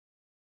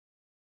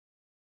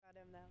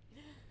though.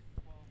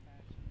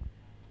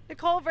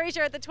 Nicole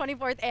Brajer at the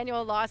 24th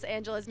Annual Los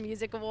Angeles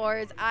Music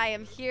Awards. I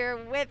am here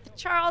with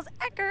Charles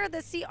Ecker,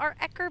 the C.R.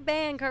 Ecker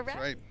Band, correct?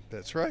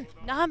 That's right.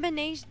 That's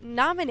right.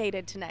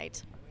 Nominated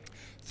tonight.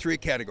 3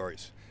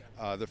 categories.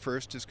 The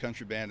first is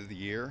Country Band of the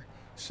Year.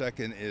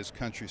 Second is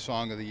Country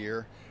Song of the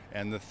Year.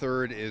 And the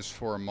third is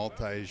for a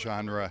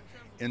multi-genre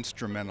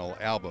instrumental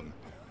album,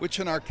 which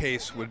in our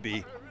case would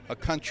be a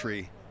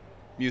country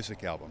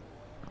music album.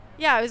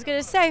 Yeah, I was going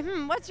to say,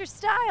 what's your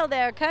style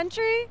there,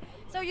 country?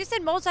 So you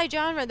said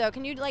multi-genre, though.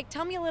 Can you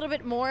tell me a little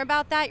bit more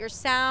about that, your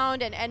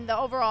sound and the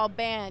overall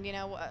band? You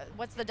know,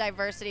 what's the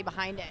diversity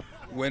behind it?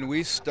 When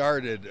we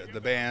started the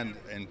band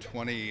in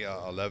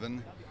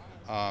 2011,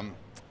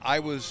 I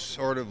was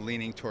sort of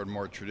leaning toward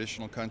more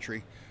traditional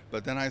country,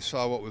 but then I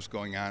saw what was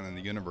going on in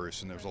the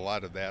universe, and there's a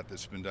lot of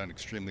that's been done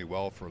extremely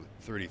well for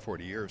 30,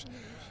 40 years.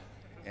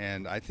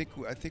 And I think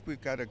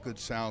we've got a good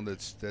sound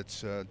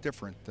that's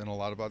different than a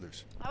lot of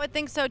others. I would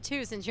think so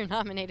too, since you're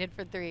nominated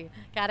for 3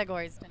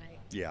 categories tonight.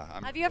 Yeah.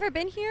 Have you ever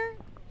been here?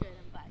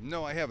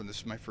 No, I haven't. This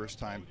is my first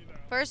time.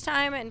 First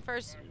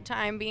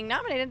time being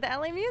nominated at the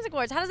LA Music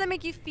Awards. How does that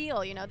make you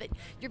feel, that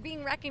you're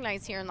being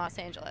recognized here in Los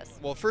Angeles?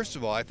 Well, first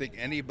of all, I think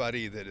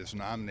anybody that is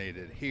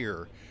nominated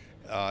here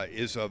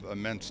is of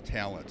immense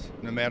talent,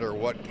 no matter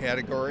what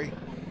category.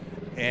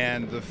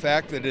 And the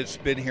fact that it's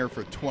been here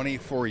for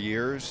 24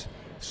 years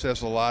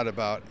says a lot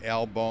about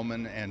Al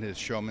Bowman and his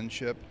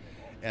showmanship,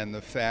 and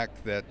the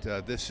fact that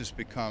this has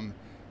become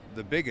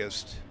the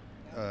biggest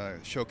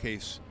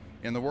showcase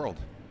in the world.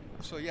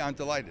 So yeah, I'm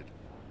delighted.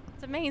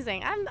 It's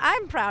amazing.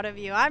 I'm proud of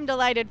you. I'm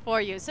delighted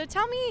for you. So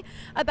tell me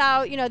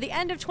about the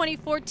end of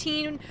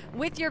 2014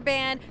 with your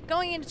band,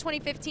 going into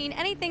 2015.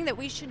 Anything that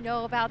we should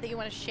know about that you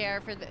want to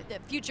share for the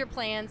future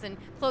plans and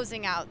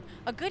closing out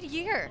a good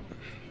year?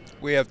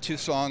 We have 2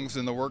 songs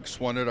in the works.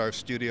 One at our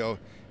studio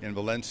in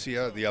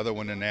Valencia, the other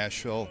one in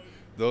Nashville.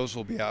 Those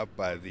will be out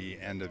by the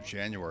end of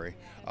January.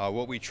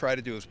 What we try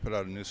to do is put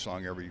out a new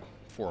song every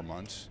 4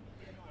 months.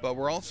 But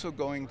we're also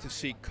going to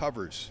seek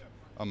covers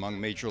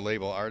among major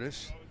label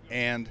artists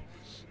and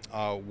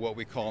what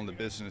we call in the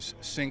business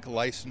sync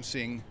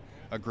licensing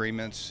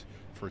agreements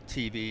for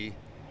TV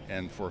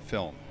and for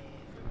film.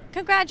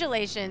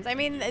 Congratulations. I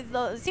mean,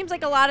 it seems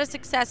like a lot of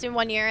success in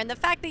 1 year, and the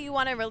fact that you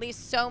want to release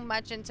so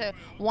much into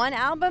one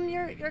album,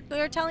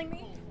 you're telling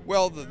me?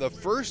 Well, the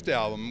first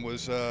album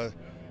was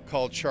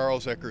called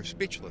Charles Ecker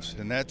Speechless,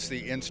 and that's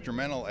the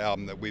instrumental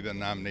album that we've been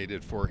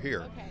nominated for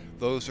here. Okay.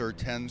 Those are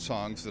 10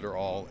 songs that are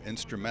all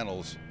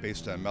instrumentals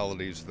based on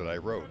melodies that I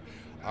wrote.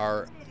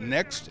 Our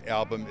next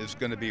album is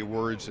going to be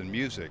words and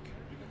music,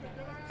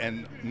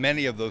 and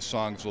many of those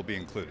songs will be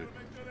included.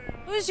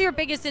 Who's your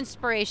biggest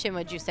inspiration,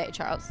 would you say,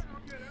 Charles?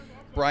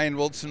 Brian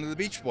Wilson of the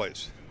Beach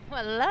Boys.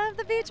 Well, I love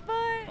the Beach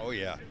Boys. Oh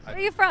yeah. Where are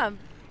you from?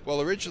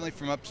 Well, originally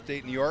from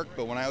upstate New York,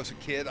 but when I was a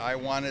kid, I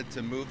wanted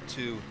to move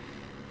to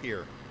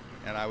here,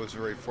 and I was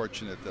very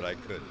fortunate that I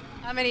could.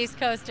 I'm an East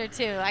Coaster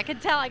too. I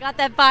could tell. I got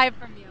that vibe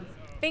from you.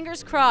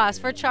 Fingers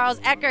crossed for Charles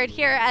Ecker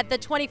here at the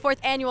 24th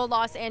Annual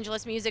Los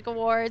Angeles Music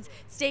Awards.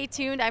 Stay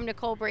tuned. I'm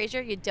Nicole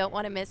Brajer. You don't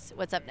want to miss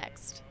what's up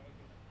next.